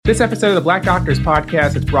This episode of the Black Doctors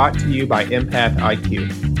Podcast is brought to you by Empath IQ.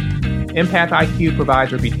 Empath IQ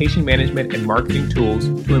provides reputation management and marketing tools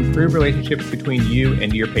to improve relationships between you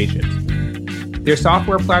and your patients. Their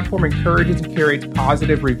software platform encourages and curates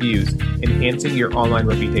positive reviews, enhancing your online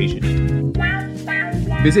reputation.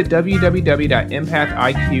 Visit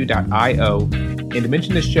www.empathiq.io and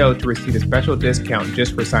mention the show to receive a special discount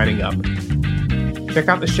just for signing up. Check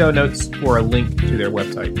out the show notes for a link to their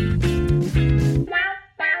website.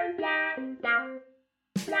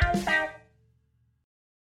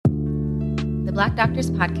 The Black Doctors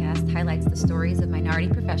Podcast highlights the stories of minority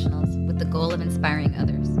professionals with the goal of inspiring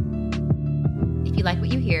others. If you like what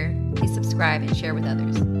you hear, please subscribe and share with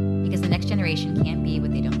others, because the next generation can't be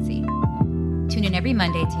what they don't see. Tune in every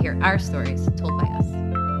Monday to hear our stories told by us.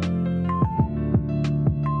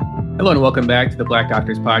 Hello and welcome back to the Black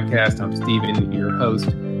Doctors Podcast. I'm Steven, your host.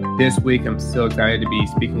 This week, I'm so excited to be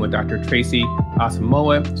speaking with Dr. Tracy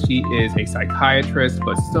Asamoah. She is a psychiatrist,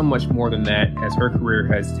 but so much more than that, as her career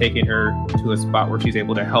has taken her to a spot where she's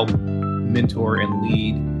able to help mentor and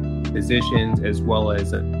lead physicians as well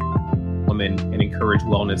as women and encourage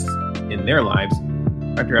wellness in their lives.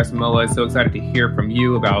 Dr. Asamoah, is so excited to hear from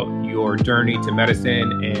you about your journey to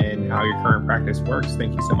medicine and how your current practice works.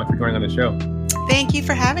 Thank you so much for joining on the show. Thank you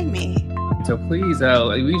for having me. So please,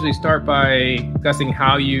 we usually start by discussing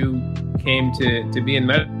how you came to be in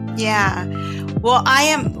medicine. Yeah. Well, I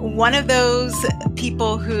am one of those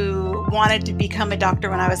people who wanted to become a doctor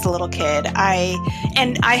when I was a little kid. I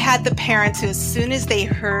had the parents who, as soon as they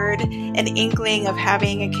heard an inkling of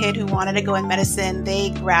having a kid who wanted to go in medicine, they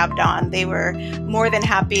grabbed on. They were more than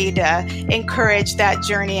happy to encourage that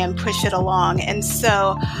journey and push it along. And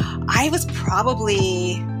so I was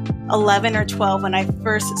probably 11 or 12 when I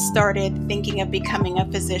first started thinking of becoming a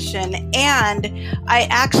physician. And I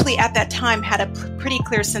actually, at that time, had a pretty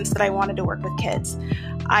clear sense that I wanted to work with kids.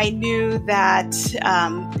 I knew that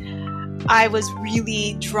I was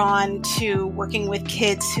really drawn to working with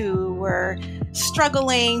kids who were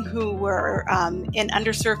struggling, who were in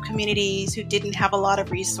underserved communities, who didn't have a lot of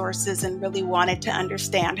resources and really wanted to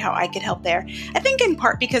understand how I could help there. I think in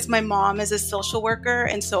part because my mom is a social worker,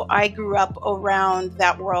 and so I grew up around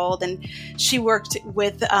that world, and she worked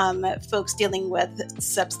with folks dealing with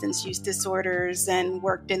substance use disorders and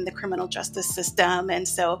worked in the criminal justice system. And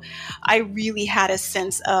so I really had a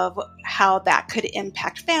sense of how that could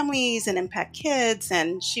impact families and impact kids.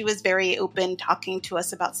 And she was very open talking to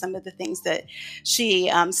us about some of the things that she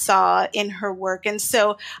saw in her work. And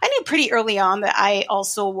so I knew pretty early on that I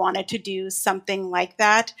also wanted to do something like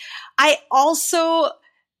that. I also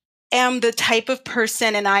am the type of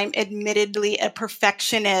person, and I'm admittedly a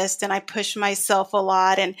perfectionist, and I push myself a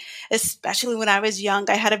lot. And especially when I was young,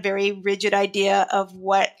 I had a very rigid idea of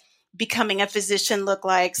what becoming a physician looked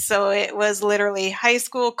like. So it was literally high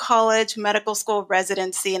school, college, medical school,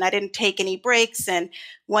 residency, and I didn't take any breaks. And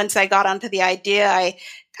once I got onto the idea, I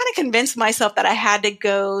kind of convinced myself that I had to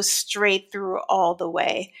go straight through all the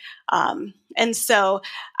way. And so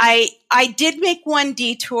I did make one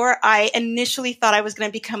detour. I initially thought I was going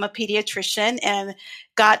to become a pediatrician and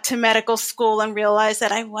got to medical school and realized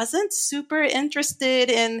that I wasn't super interested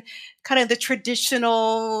in kind of the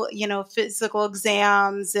traditional, physical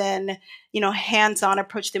exams and, hands-on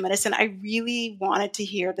approach to medicine. I really wanted to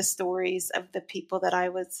hear the stories of the people that I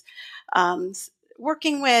was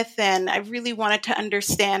working with, and I really wanted to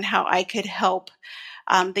understand how I could help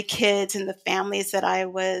the kids and the families that I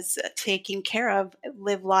was taking care of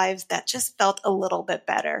live lives that just felt a little bit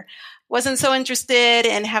better. Wasn't so interested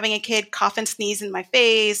in having a kid cough and sneeze in my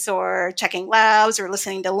face, or checking labs, or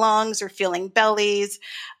listening to lungs, or feeling bellies.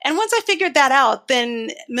 And once I figured that out,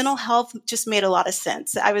 then mental health just made a lot of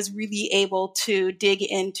sense. I was really able to dig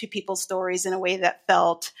into people's stories in a way that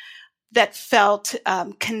felt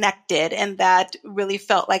connected, and that really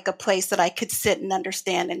felt like a place that I could sit and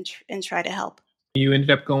understand and try to help. You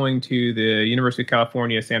ended up going to the University of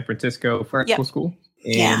California, San Francisco for medical school.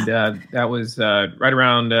 And that was right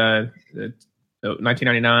around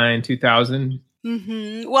 1999, 2000.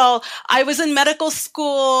 Mm-hmm. Well, I was in medical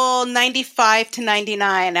school 95 to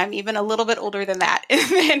 99. I'm even a little bit older than that. And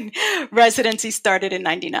then residency started in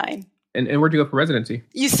 99. And where'd you go for residency?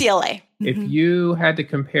 UCLA. If you had to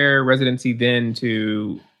compare residency then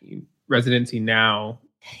to residency now,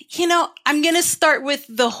 I'm going to start with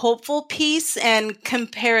the hopeful piece and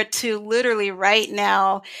compare it to literally right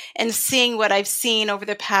now and seeing what I've seen over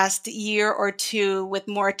the past year or two with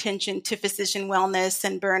more attention to physician wellness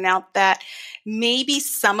and burnout, that maybe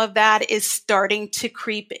some of that is starting to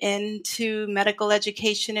creep into medical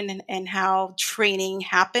education and how training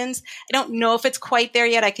happens. I don't know if it's quite there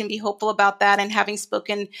yet. I can be hopeful about that. And having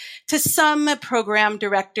spoken to some program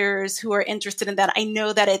directors who are interested in that, I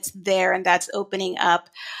know that it's there and that's opening up.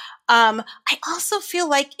 I also feel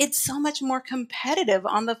like it's so much more competitive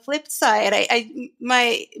on the flip side.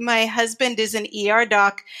 My husband is an ER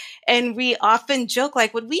doc, and we often joke,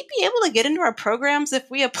 like, would we be able to get into our programs if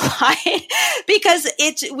we apply? Because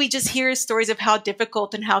we just hear stories of how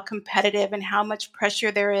difficult and how competitive and how much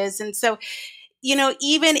pressure there is. And so,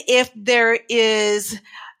 even if there is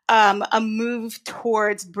a move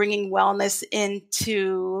towards bringing wellness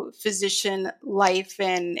into physician life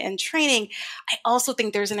and training, I also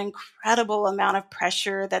think there's an incredible amount of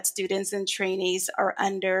pressure that students and trainees are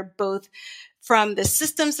under, both from the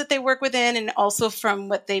systems that they work within and also from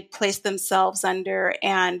what they place themselves under.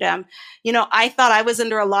 And, I thought I was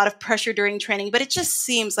under a lot of pressure during training, but it just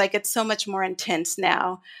seems like it's so much more intense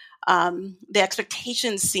now. The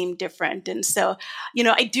expectations seem different. And so,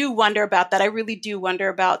 I do wonder about that. I really do wonder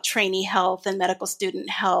about trainee health and medical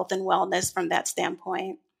student health and wellness from that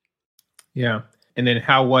standpoint. Yeah. And then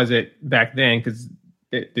how was it back then? Because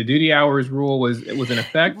the duty hours rule was in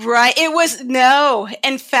effect? Right. No.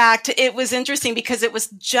 In fact, it was interesting because it was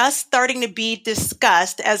just starting to be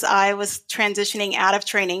discussed as I was transitioning out of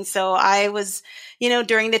training. So I was,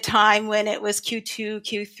 during the time when it was Q2,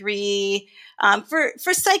 Q3.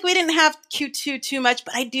 For psych, we didn't have Q2 too much,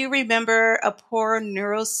 but I do remember a poor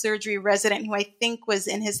neurosurgery resident who I think was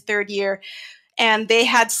in his third year, and they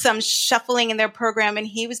had some shuffling in their program, and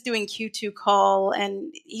he was doing Q2 call,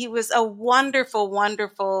 and he was a wonderful,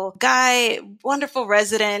 wonderful guy, wonderful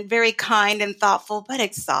resident, very kind and thoughtful, but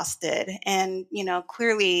exhausted. And,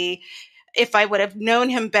 clearly, if I would have known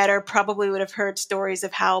him better, probably would have heard stories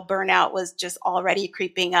of how burnout was just already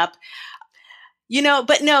creeping up.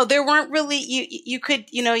 But no, there weren't really, you could,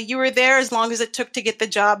 you were there as long as it took to get the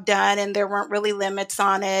job done, and there weren't really limits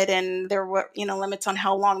on it. And there were, limits on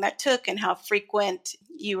how long that took and how frequent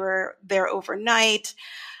you were there overnight.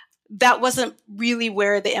 That wasn't really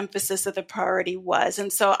where the emphasis of the priority was.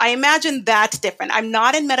 And so I imagine that's different. I'm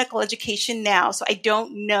not in medical education now, so I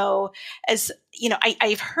don't know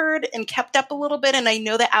I've heard and kept up a little bit, and I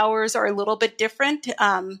know the hours are a little bit different.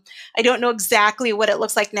 I don't know exactly what it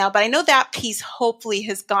looks like now, but I know that piece hopefully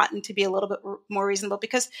has gotten to be a little bit more reasonable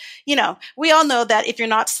because, we all know that if you're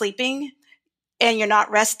not sleeping and you're not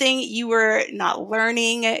resting, you are not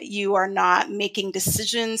learning, you are not making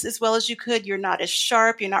decisions as well as you could, you're not as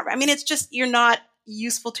sharp, you're not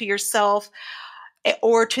useful to yourself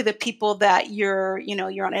or to the people that you're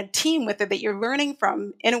on a team with or that you're learning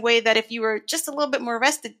from, in a way that if you were just a little bit more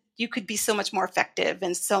rested, you could be so much more effective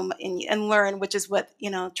and learn, which is what,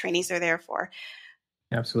 trainees are there for.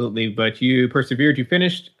 Absolutely. But you persevered, you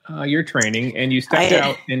finished your training, and you stepped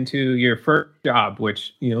out into your first job,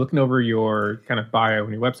 which, looking over your kind of bio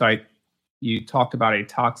on your website, you talked about a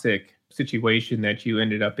toxic situation that you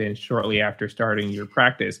ended up in shortly after starting your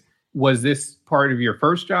practice. Was this part of your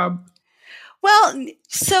first job? Well,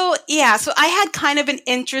 so I had kind of an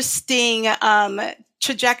interesting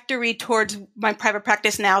trajectory towards my private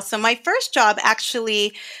practice now. So my first job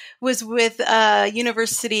actually was with a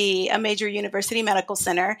major university medical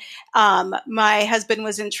center. My husband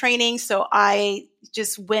was in training, so I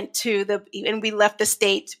just went and we left the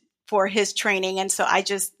state for his training. And so I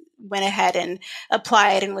just went ahead and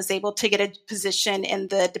applied and was able to get a position in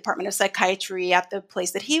the Department of Psychiatry at the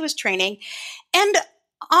place that he was training. And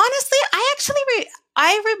honestly,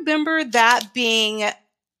 I remember that being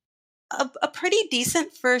a pretty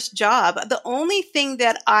decent first job. The only thing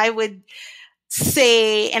that I would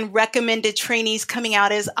say and recommend to trainees coming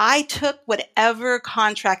out is I took whatever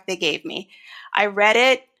contract they gave me. I read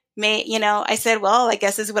it. I said, well, I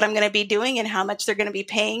guess this is what I'm going to be doing and how much they're going to be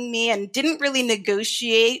paying me, and didn't really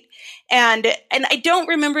negotiate. And I don't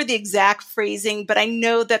remember the exact phrasing, but I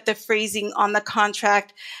know that the phrasing on the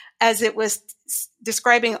contract, as it was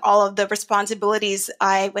describing all of the responsibilities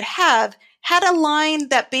I would have, had a line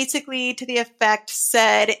that basically to the effect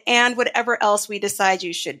said, and whatever else we decide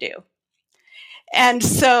you should do. And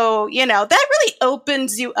so, that really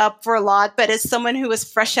opens you up for a lot. But as someone who was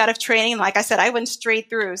fresh out of training, like I said, I went straight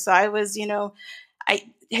through. So I was, I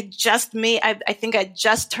think I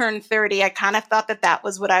just turned 30. I kind of thought that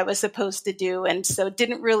was what I was supposed to do. And so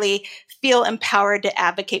didn't really feel empowered to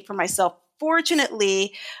advocate for myself.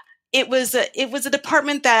 Fortunately, it was a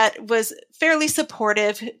department that was fairly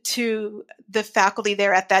supportive to the faculty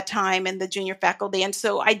there at that time and the junior faculty. And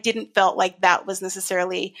so I didn't felt like that was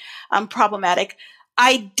necessarily problematic.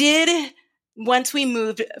 I did, once we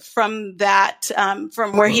moved from that,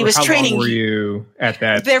 from where he was training. How long were you at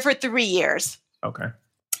that? There for 3 years. Okay.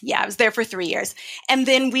 Yeah, I was there for 3 years. And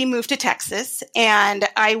then we moved to Texas, and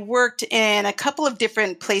I worked in a couple of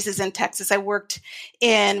different places in Texas. I worked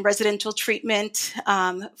in residential treatment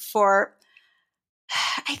for,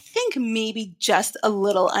 I think, maybe just a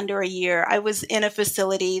little under a year. I was in a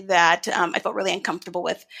facility that I felt really uncomfortable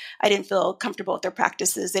with. I didn't feel comfortable with their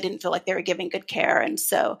practices. They didn't feel like they were giving good care. And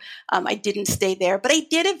so I didn't stay there. But I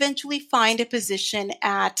did eventually find a position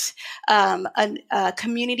at a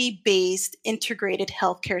community-based integrated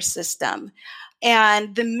healthcare system.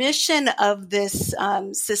 And the mission of this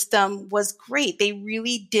system was great. They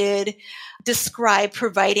really did describe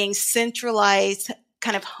providing centralized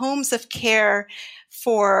kind of homes of care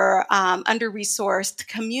for under-resourced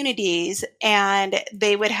communities, and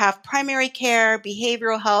they would have primary care,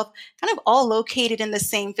 behavioral health, kind of all located in the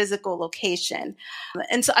same physical location.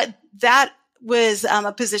 And so that was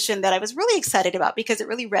a position that I was really excited about because it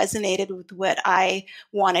really resonated with what I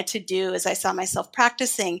wanted to do as I saw myself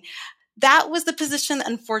practicing. That was the position,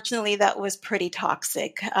 unfortunately, that was pretty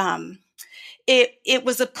toxic. It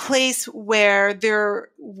was a place where there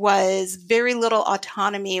was very little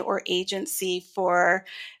autonomy or agency for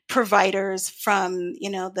providers from,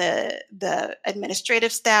 the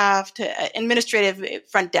administrative staff to administrative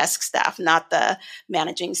front desk staff, not the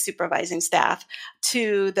managing, supervising staff,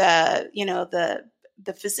 to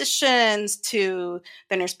the physicians, to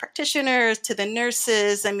the nurse practitioners, to the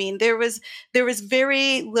nurses. I mean, there was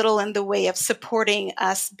very little in the way of supporting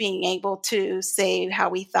us being able to say how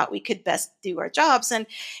we thought we could best do our jobs.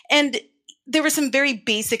 And there were some very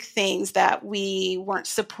basic things that we weren't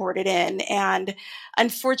supported in. And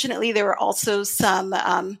unfortunately, there were also some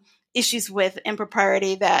issues with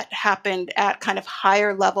impropriety that happened at kind of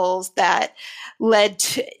higher levels that led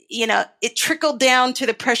to, it trickled down to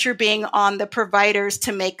the pressure being on the providers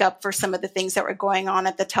to make up for some of the things that were going on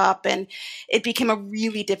at the top. And it became a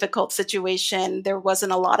really difficult situation. There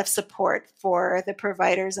wasn't a lot of support for the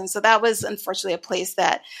providers. And so that was unfortunately a place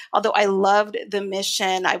that, although I loved the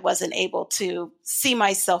mission, I wasn't able to see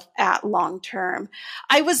myself at long term.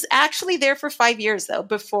 I was actually there for 5 years though,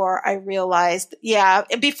 before I realized,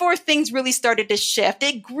 before things really started to shift.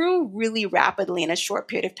 It grew really rapidly in a short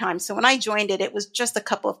period of time. So when I joined it, it was just a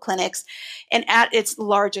couple of clinics, and at its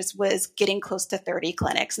largest was getting close to 30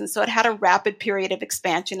 clinics. And so it had a rapid period of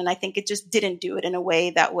expansion, and I think it just didn't do it in a way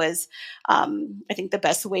that was, I think, the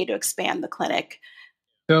best way to expand the clinic.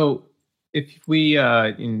 So if we,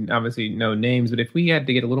 and obviously no names, but if we had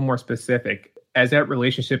to get a little more specific, as that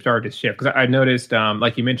relationship started to shift, because I noticed,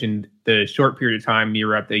 like you mentioned, the short period of time you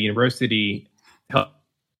were at the university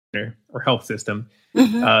health system,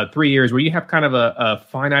 3 years, where you have kind of a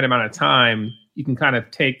finite amount of time, you can kind of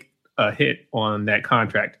take a hit on that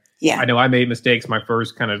contract. Yeah, I know I made mistakes my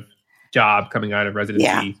first kind of job coming out of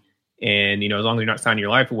residency, and as long as you're not signing your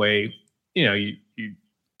life away, you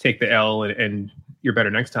take the L and you're better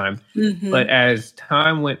next time. But as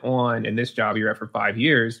time went on in this job you're at for 5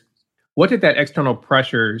 years, what did that external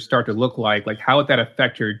pressure start to look like? Like, how would that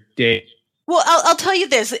affect your day? Well, I'll tell you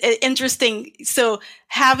this, interesting. So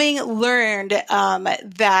having learned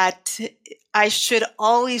that I should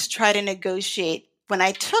always try to negotiate, when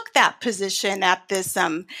I took that position at this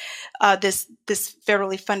this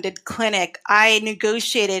federally funded clinic, I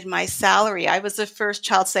negotiated my salary. I was the first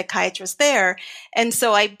child psychiatrist there. And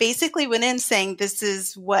so I basically went in saying, this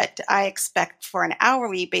is what I expect for an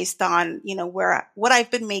hourly based on, what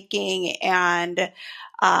I've been making and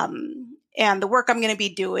the work I'm going to be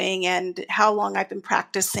doing and how long I've been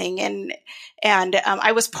practicing. And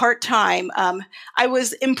I was part-time. I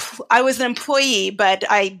was an employee, but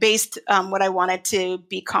I based what I wanted to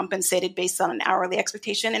be compensated based on an hourly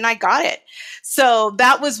expectation, and I got it. So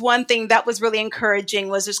that was one thing that was really encouraging,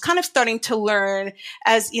 was just kind of starting to learn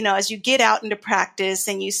as you get out into practice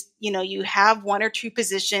and you have one or two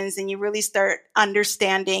positions and you really start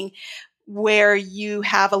understanding where you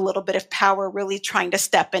have a little bit of power, really trying to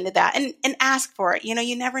step into that and ask for it.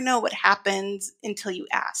 You never know what happens until you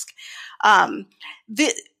ask. And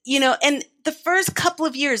the first couple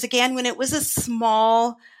of years, again, when it was a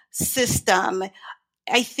small system,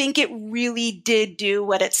 I think it really did do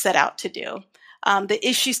what it set out to do. the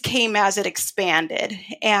issues came as it expanded,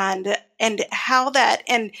 and how that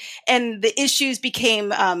and the issues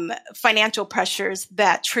became financial pressures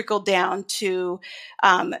that trickled down to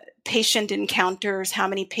patient encounters, how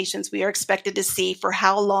many patients we are expected to see for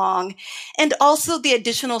how long, and also the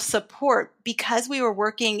additional support. Because we were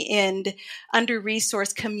working in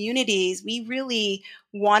under-resourced communities, we really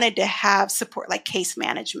wanted to have support like case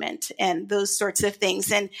management and those sorts of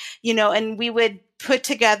things. And, and we would put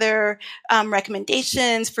together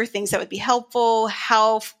recommendations for things that would be helpful,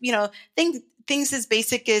 how, things as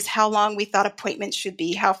basic as how long we thought appointments should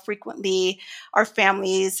be, how frequently our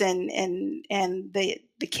families and the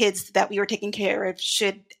kids that we were taking care of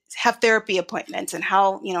should have therapy appointments, and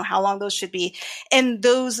how long those should be. And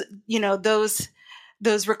those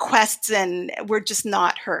requests were just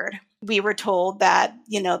not heard. We were told that,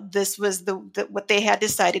 this was what they had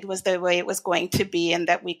decided was the way it was going to be, and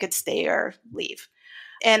that we could stay or leave.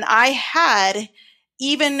 And I had,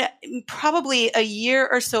 even probably a year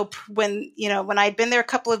or so when I'd been there a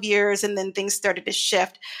couple of years and then things started to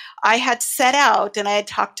shift, I had set out, and I had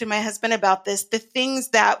talked to my husband about this, the things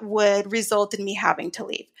that would result in me having to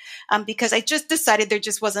leave. Because I just decided there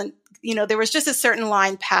just wasn't, there was just a certain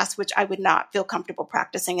line past which I would not feel comfortable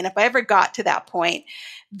practicing. And if I ever got to that point,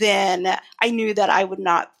 then I knew that I would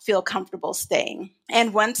not feel comfortable staying.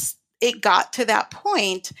 And once it got to that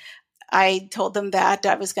point, I told them that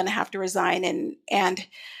I was going to have to resign, and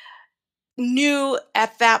knew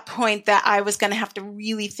at that point that I was going to have to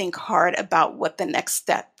really think hard about what the next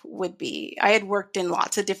step would be. I had worked in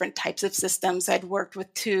lots of different types of systems. I'd worked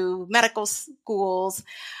with 2 medical schools.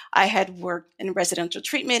 I had worked in residential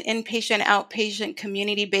treatment, inpatient, outpatient,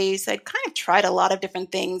 community-based. I'd kind of tried a lot of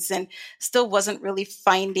different things and still wasn't really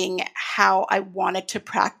finding how I wanted to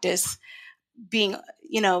practice being,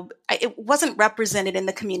 it wasn't represented in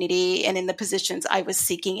the community and in the positions I was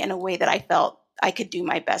seeking in a way that I felt I could do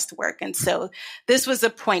my best work. And so this was a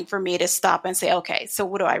point for me to stop and say, okay, so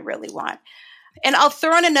what do I really want? And I'll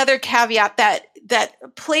throw in another caveat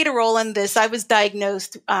that played a role in this. I was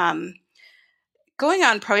diagnosed going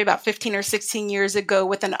on probably about 15 or 16 years ago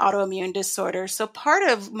with an autoimmune disorder. So part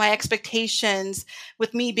of my expectations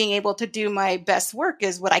with me being able to do my best work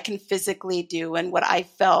is what I can physically do and what I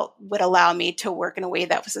felt would allow me to work in a way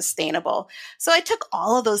that was sustainable. So I took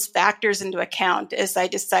all of those factors into account as I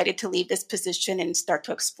decided to leave this position and start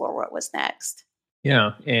to explore what was next.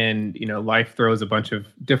 Yeah. And, life throws a bunch of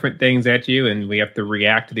different things at you, and we have to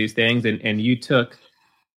react to these things. And you took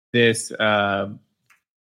this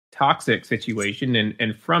toxic situation,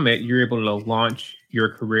 and from it, you're able to launch your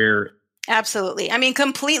career. Absolutely. I mean,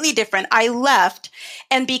 completely different. I left,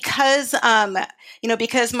 and because my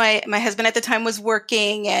husband at the time was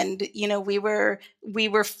working, and we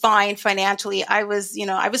were fine financially. I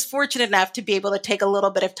was fortunate enough to be able to take a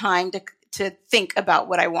little bit of time to think about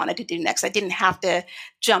what I wanted to do next. I didn't have to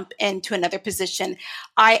jump into another position.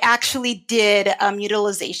 I actually did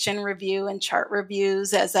utilization review and chart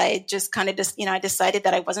reviews as I just kind of I decided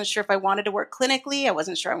that I wasn't sure if I wanted to work clinically. I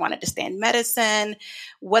wasn't sure I wanted to stay in medicine,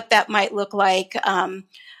 what that might look like.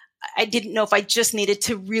 I didn't know if I just needed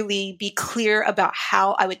to really be clear about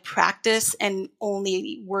how I would practice and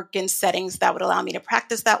only work in settings that would allow me to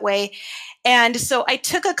practice that way. And so I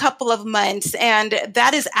took a couple of months, and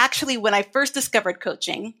that is actually when I first discovered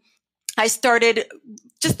coaching. I started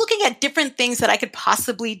just looking at different things that I could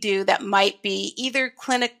possibly do that might be either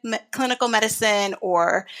clinical medicine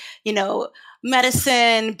or,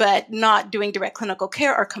 medicine, but not doing direct clinical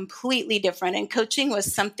care, are completely different. And coaching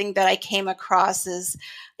was something that I came across as,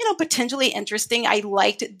 potentially interesting. I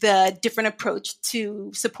liked the different approach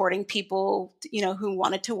to supporting people, who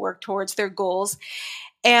wanted to work towards their goals.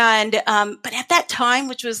 And, but at that time,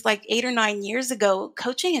 which was like 8 or 9 years ago,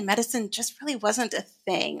 coaching in medicine just really wasn't a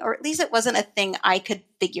thing, or at least it wasn't a thing I could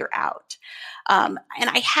figure out. And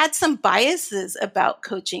I had some biases about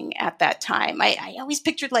coaching at that time. I always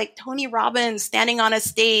pictured like Tony Robbins standing on a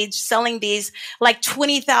stage selling these like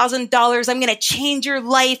 $20,000. I'm going to change your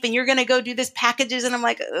life and you're going to go do this packages. And I'm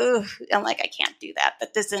like, ugh. I can't do that.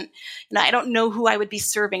 That doesn't, I don't know who I would be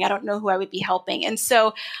serving. I don't know who I would be helping. And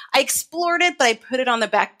so I explored it, but I put it on the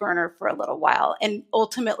back burner for a little while and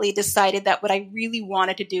ultimately decided that what I really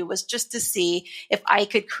wanted to do was just to see if I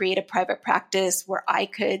could create a private practice where I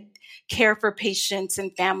could care for patients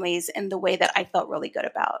and families in the way that I felt really good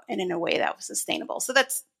about and in a way that was sustainable. So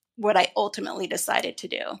that's what I ultimately decided to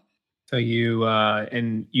do. So you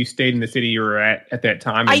stayed in the city you were at that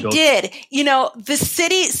time? I did. The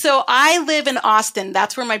city, so I live in Austin.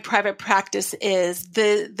 That's where my private practice is.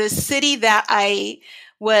 The city that I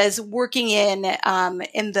was working in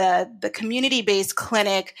the community-based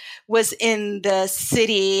clinic was in the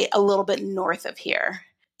city a little bit north of here.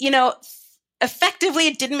 Effectively,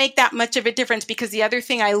 it didn't make that much of a difference because the other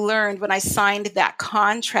thing I learned when I signed that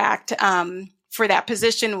contract for that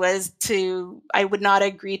position was I would not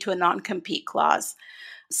agree to a non-compete clause.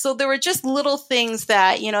 So there were just little things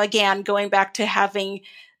that, again, going back to having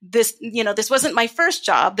this, this wasn't my first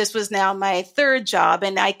job. This was now my third job.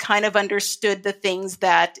 And I kind of understood the things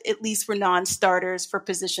that at least were non-starters for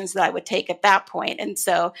positions that I would take at that point. And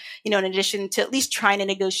so, in addition to at least trying to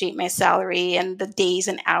negotiate my salary and the days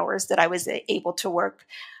and hours that I was able to work,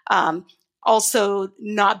 also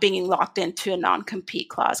not being locked into a non-compete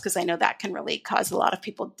clause, because I know that can really cause a lot of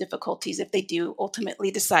people difficulties if they do ultimately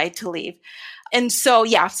decide to leave. And so,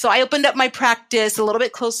 so I opened up my practice a little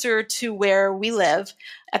bit closer to where we live.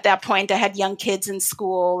 At that point, I had young kids in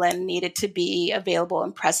school and needed to be available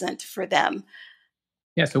and present for them.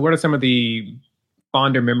 Yeah. So what are some of the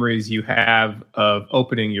fonder memories you have of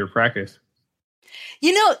opening your practice?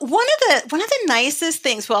 One of the nicest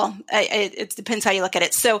things, well, it depends how you look at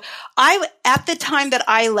it. So at the time that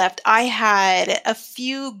I left, I had a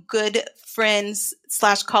few good friends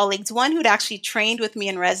 / colleagues, one who'd actually trained with me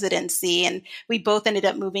in residency, and we both ended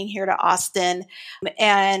up moving here to Austin,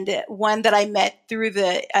 and one that I met through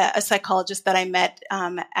a psychologist that I met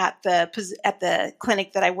at the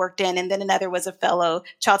clinic that I worked in, and then another was a fellow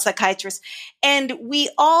child psychiatrist. And we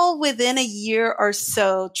all within a year or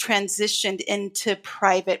so transitioned into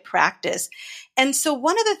private practice. And so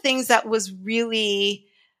one of the things that was really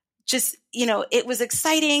just, it was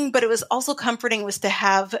exciting, but it was also comforting was to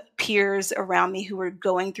have peers around me who were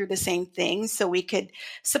going through the same things so we could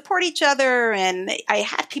support each other. And I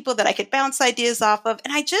had people that I could bounce ideas off of.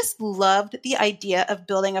 And I just loved the idea of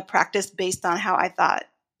building a practice based on how I thought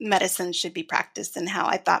medicine should be practiced and how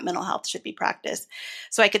I thought mental health should be practiced.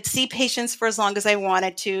 So I could see patients for as long as I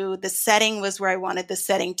wanted to. The setting was where I wanted the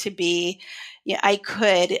setting to be. I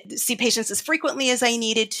could see patients as frequently as I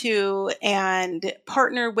needed to and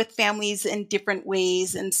partner with families in different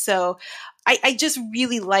ways. And so I just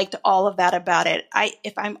really liked all of that about it.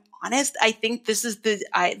 If I'm honest, I think this is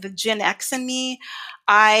the Gen X in me.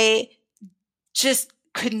 I just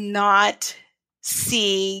could not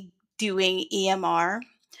see doing EMR.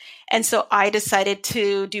 And so I decided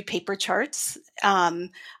to do paper charts.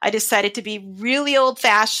 I decided to be really old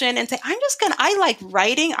fashioned and say, I like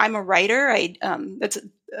writing. I'm a writer. That's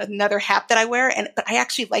another hat that I wear. But I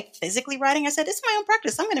actually like physically writing. I said, it's my own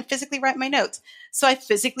practice. I'm going to physically write my notes. So I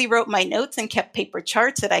physically wrote my notes and kept paper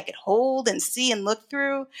charts that I could hold and see and look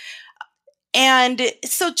through. And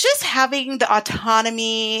so just having the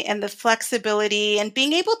autonomy and the flexibility and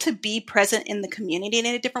being able to be present in the community in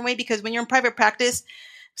a different way, because when you're in private practice,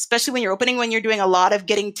 especially when you're opening, when you're doing a lot of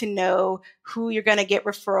getting to know who you're going to get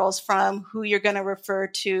referrals from, who you're going to refer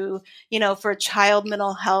to, for child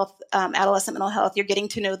mental health, adolescent mental health, you're getting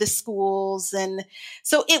to know the schools. And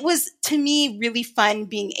so it was, to me, really fun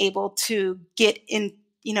being able to get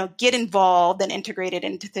involved and integrated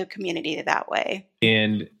into the community that way.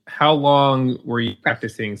 And how long were you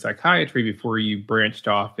practicing psychiatry before you branched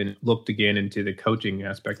off and looked again into the coaching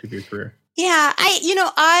aspect of your career? Yeah,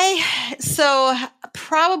 so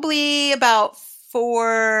probably about 3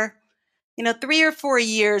 or 4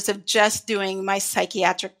 years of just doing my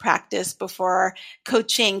psychiatric practice before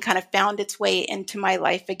coaching kind of found its way into my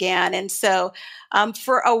life again. And so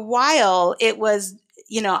for a while, it was,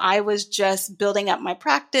 I was just building up my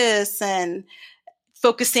practice and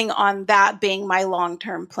focusing on that being my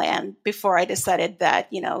long-term plan before I decided that,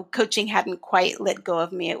 coaching hadn't quite let go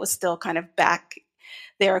of me. It was still kind of back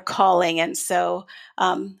there calling. And so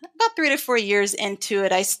about 3 to 4 years into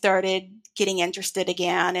it, I started getting interested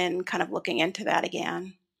again and kind of looking into that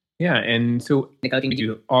again. Yeah. And so did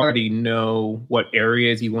you already know what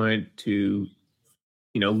areas you wanted to,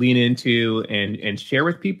 lean into and share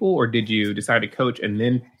with people, or did you decide to coach and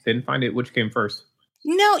then find it? Which came first?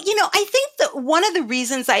 No, I think that one of the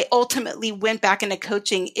reasons I ultimately went back into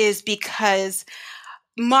coaching is because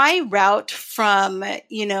my route from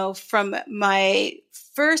my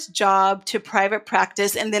first job to private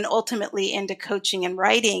practice and then ultimately into coaching and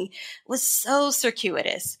writing was so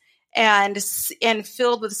circuitous and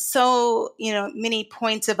filled with so, many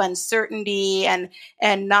points of uncertainty and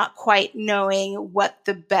not quite knowing what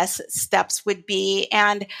the best steps would be.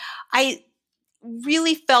 And I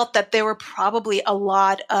really felt that there were probably a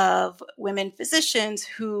lot of women physicians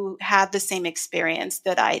who had the same experience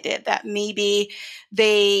that I did, that maybe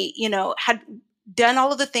they, had done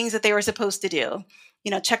all of the things that they were supposed to do,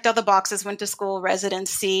 checked all the boxes, went to school,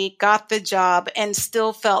 residency, got the job, and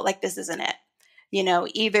still felt like this isn't it.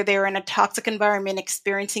 Either they were in a toxic environment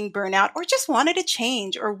experiencing burnout or just wanted to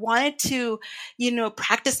change or wanted to,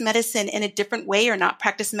 practice medicine in a different way or not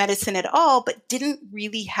practice medicine at all, but didn't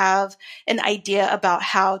really have an idea about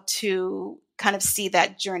how to kind of see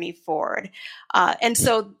that journey forward. And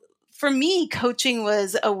so for me, coaching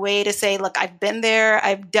was a way to say, look, I've been there.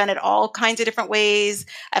 I've done it all kinds of different ways.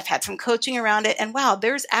 I've had some coaching around it. And wow,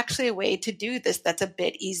 there's actually a way to do this that's a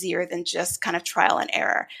bit easier than just kind of trial and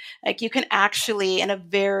error. Like you can actually, in a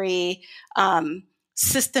very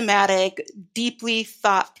systematic, deeply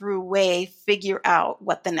thought through way, figure out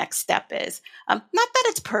what the next step is. Not that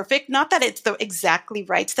it's perfect, not that it's the exactly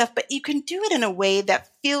right stuff, but you can do it in a way that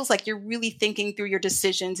feels like you're really thinking through your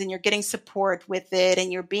decisions and you're getting support with it.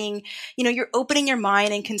 And you're being, you're opening your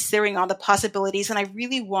mind and considering all the possibilities. And I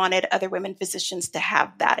really wanted other women physicians to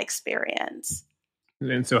have that experience.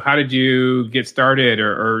 And so how did you get started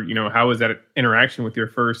or how was that interaction with your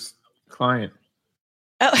first client?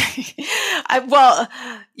 Oh,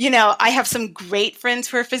 I have some great friends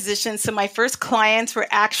who are physicians. So my first clients were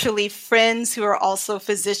actually friends who are also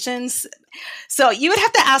physicians. So you would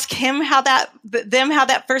have to ask him how that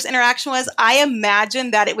first interaction was. I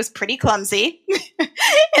imagine that it was pretty clumsy.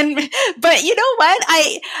 But you know what?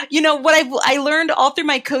 I learned all through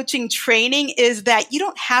my coaching training is that you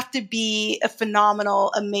don't have to be a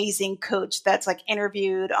phenomenal, amazing coach that's like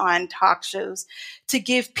interviewed on talk shows to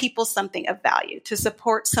give people something of value, to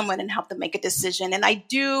support someone and help them make a decision. And I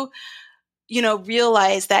do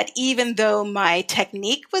realize that even though my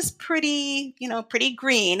technique was pretty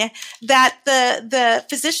green, that the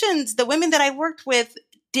physicians, the women that I worked with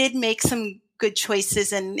did make some good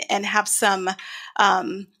choices and have some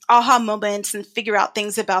aha moments and figure out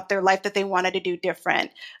things about their life that they wanted to do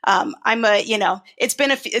different. It's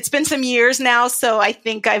been some years now, so I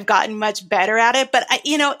think I've gotten much better at it. But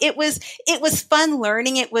it was fun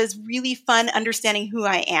learning. It was really fun understanding who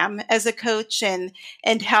I am as a coach and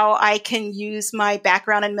how I can use my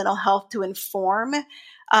background in mental health to inform.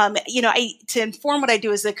 To inform what I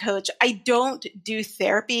do as a coach. I don't do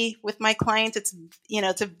therapy with my clients. It's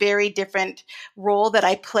a very different role that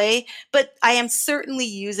I play, but I am certainly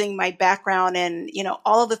using my background and,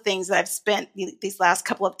 all of the things that I've spent these last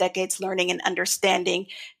couple of decades learning and understanding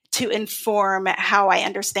to inform how I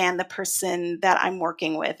understand the person that I'm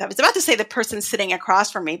working with. I was about to say the person sitting across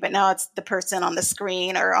from me, but now it's the person on the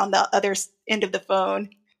screen or on the other end of the phone.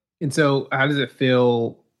 And so how does it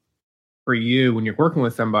feel for you when you're working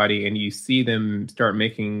with somebody and you see them start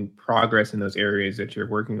making progress in those areas that you're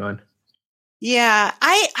working on? Yeah,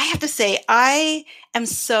 I have to say, I am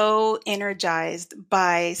so energized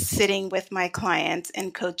by sitting with my clients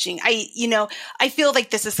and coaching. I feel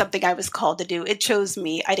like this is something I was called to do. It chose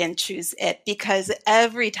me. I didn't choose it because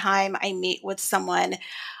every time I meet with someone,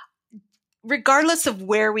 regardless of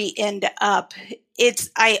where we end up,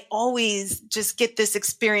 I always just get this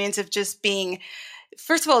experience of just being,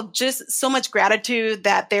 first of all, just so much gratitude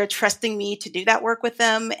that they're trusting me to do that work with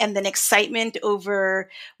them, and then excitement over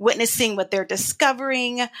witnessing what they're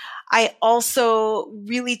discovering. I also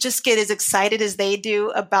really just get as excited as they do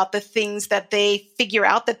about the things that they figure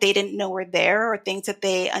out that they didn't know were there, or things that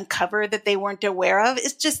they uncover that they weren't aware of.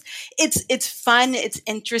 It's fun, it's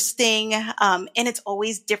interesting, and it's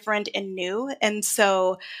always different and new. And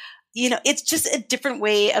so it's just a different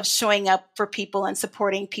way of showing up for people and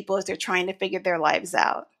supporting people as they're trying to figure their lives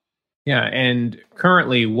out. Yeah. And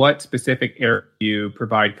currently, what specific area do you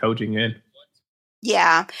provide coaching in?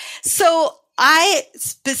 Yeah. So I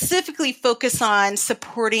specifically focus on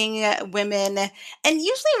supporting women, and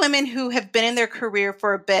usually women who have been in their career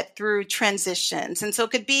for a bit through transitions. And so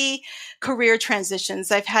it could be career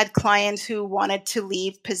transitions. I've had clients who wanted to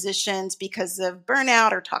leave positions because of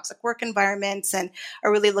burnout or toxic work environments and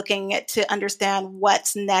are really looking to understand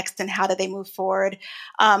what's next and how do they move forward.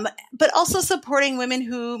 But also supporting women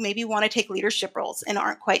who maybe want to take leadership roles and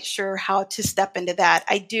aren't quite sure how to step into that.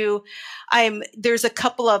 There's a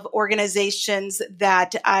couple of organizations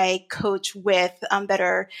that I coach with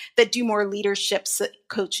that do more leadership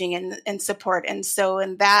coaching and support. And so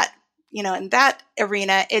in that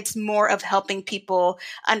arena, it's more of helping people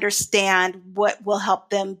understand what will help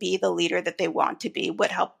them be the leader that they want to be,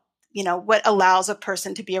 what allows a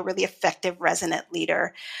person to be a really effective, resonant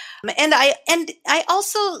leader. And I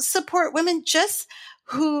also support women just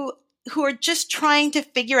who are just trying to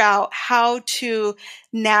figure out how to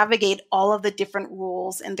navigate all of the different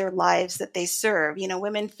roles in their lives that they serve.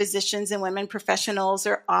 Women physicians and women professionals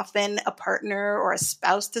are often a partner or a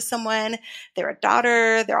spouse to someone. They're a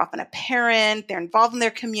daughter, they're often a parent, they're involved in their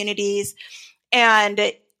communities. And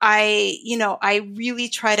I really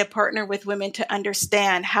try to partner with women to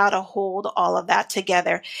understand how to hold all of that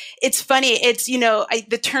together. It's funny. It's,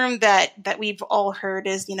 the term that we've all heard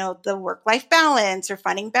is, the work-life balance or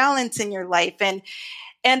finding balance in your life.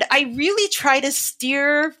 And I really try to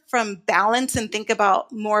steer from balance and think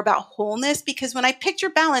more about wholeness, because when I picture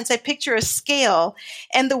balance, I picture a scale,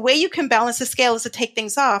 and the way you can balance the scale is to take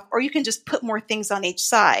things off, or you can just put more things on each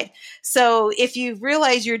side. So if you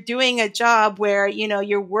realize you're doing a job where,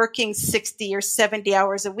 you're working 60 or 70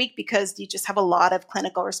 hours a week because you just have a lot of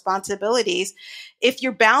clinical responsibilities, if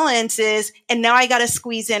your balance is, and now I got to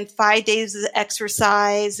squeeze in 5 days of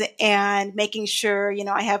exercise and making sure,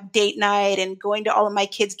 I have date night and going to all of my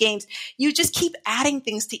kids' games, you just keep adding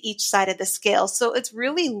things to each side of the scale. So it's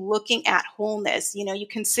really looking at wholeness. You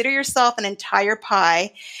consider yourself an entire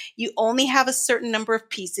pie. You only have a certain number of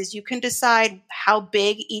pieces. You can decide how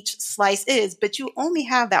big each slice is, but you only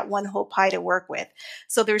have that one whole pie to work with.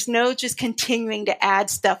 So there's no just continuing to add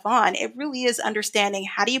stuff on. It really is understanding,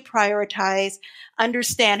 how do you prioritize,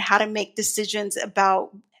 understand how to make decisions about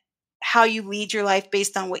how you lead your life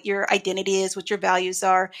based on what your identity is, what your values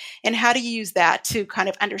are, and how do you use that to kind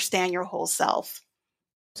of understand your whole self.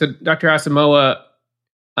 So, Dr. Asamoah,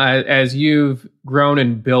 as you've grown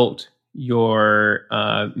and built your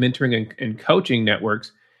mentoring and coaching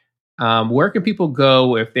networks, where can people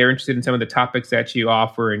go if they're interested in some of the topics that you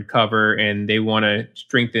offer and cover, and they want to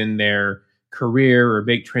strengthen their career or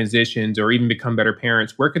make transitions or even become better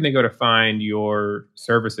parents? Where can they go to find your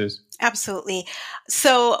services? Absolutely.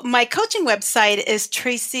 So my coaching website is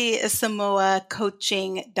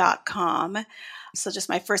tracyasamoahcoaching.com. So just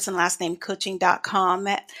my first and last name, coaching.com.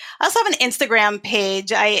 I also have an Instagram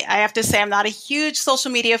page. I have to say I'm not a huge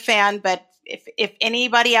social media fan, but if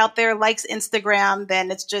anybody out there likes Instagram,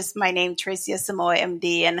 then it's just my name, Tracy Asamoah,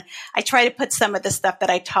 MD. And I try to put some of the stuff that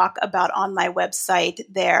I talk about on my website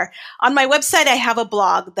there. On my website, I have a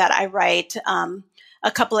blog that I write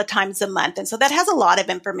a couple of times a month. And so that has a lot of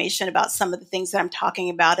information about some of the things that I'm talking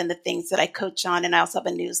about and the things that I coach on. And I also have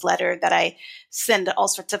a newsletter that I send all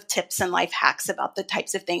sorts of tips and life hacks about the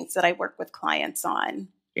types of things that I work with clients on.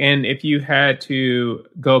 And if you had to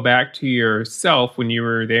go back to yourself when you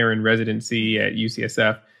were there in residency at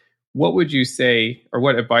UCSF, what would you say, or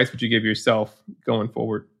what advice would you give yourself going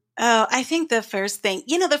forward? Oh, I think the first thing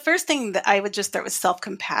that I would just start with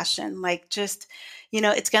self-compassion. Like, just,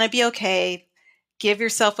 it's going to be okay. Give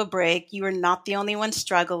yourself a break. You are not the only one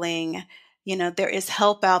struggling. There is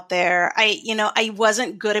help out there. I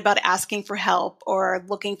wasn't good about asking for help or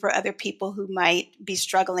looking for other people who might be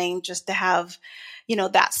struggling just to have,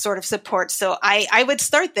 that sort of support. So I would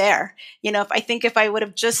start there. If I would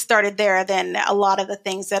have just started there, then a lot of the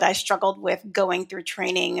things that I struggled with going through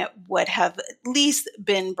training would have at least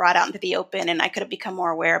been brought out into the open, and I could have become more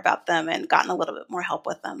aware about them and gotten a little bit more help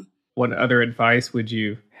with them. What other advice would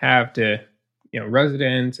you have to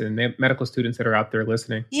residents and medical students that are out there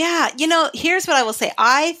listening? Yeah. Here's what I will say.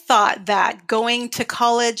 I thought that going to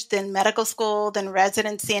college, then medical school, then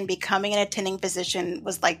residency, and becoming an attending physician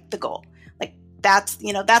was like the goal. Like that's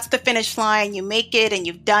the finish line. You make it and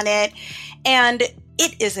you've done it. And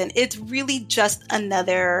it isn't. It's really just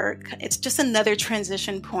another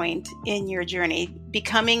transition point in your journey.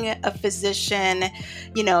 Becoming a physician,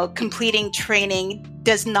 completing training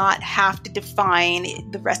does not have to define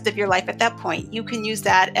the rest of your life at that point. You can use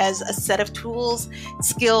that as a set of tools,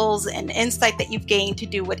 skills, and insight that you've gained to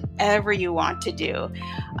do whatever you want to do.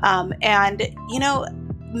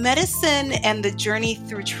 Medicine and the journey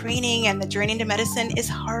through training and the journey into medicine is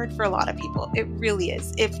hard for a lot of people. It really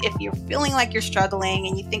is. If you're feeling like you're struggling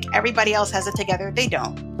and you think everybody else has it together, they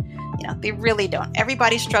don't. They really don't.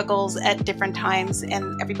 Everybody struggles at different times,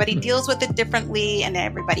 and everybody deals with it differently, and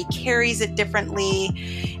everybody carries it differently.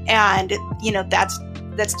 And,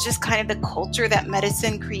 that's just kind of the culture that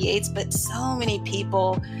medicine creates. But so many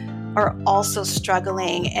people are also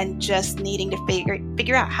struggling and just needing to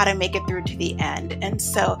figure out how to make it through to the end. And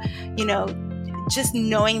so, just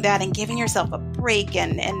knowing that and giving yourself a break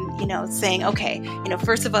and saying, okay,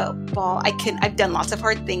 first of all, I've done lots of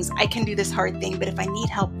hard things. I can do this hard thing, but if I need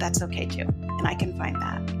help, that's okay too. And I can find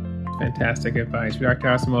that. Fantastic advice. Dr.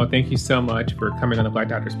 Asamoah, thank you so much for coming on the Black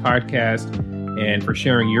Doctors podcast and for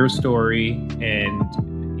sharing your story and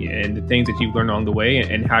the things that you've learned along the way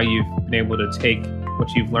and how you've been able to take what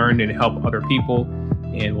you've learned and help other people.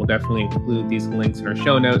 And we'll definitely include these links in our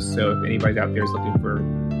show notes. So if anybody's out there is looking for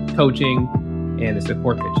coaching and the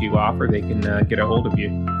support that you offer, they can get a hold of you.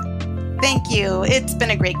 Thank you. It's been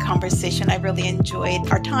a great conversation. I really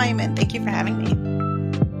enjoyed our time, and thank you for having me.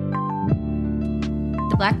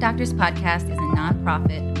 The Black Doctors Podcast is a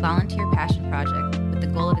nonprofit, volunteer passion project with the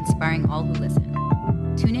goal of inspiring all who listen.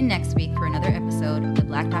 Tune in next week for another episode of the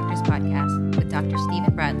Black Doctors Podcast with Dr.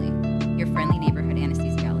 Stephen Bradley, your friendly neighborhood anesthesiologist.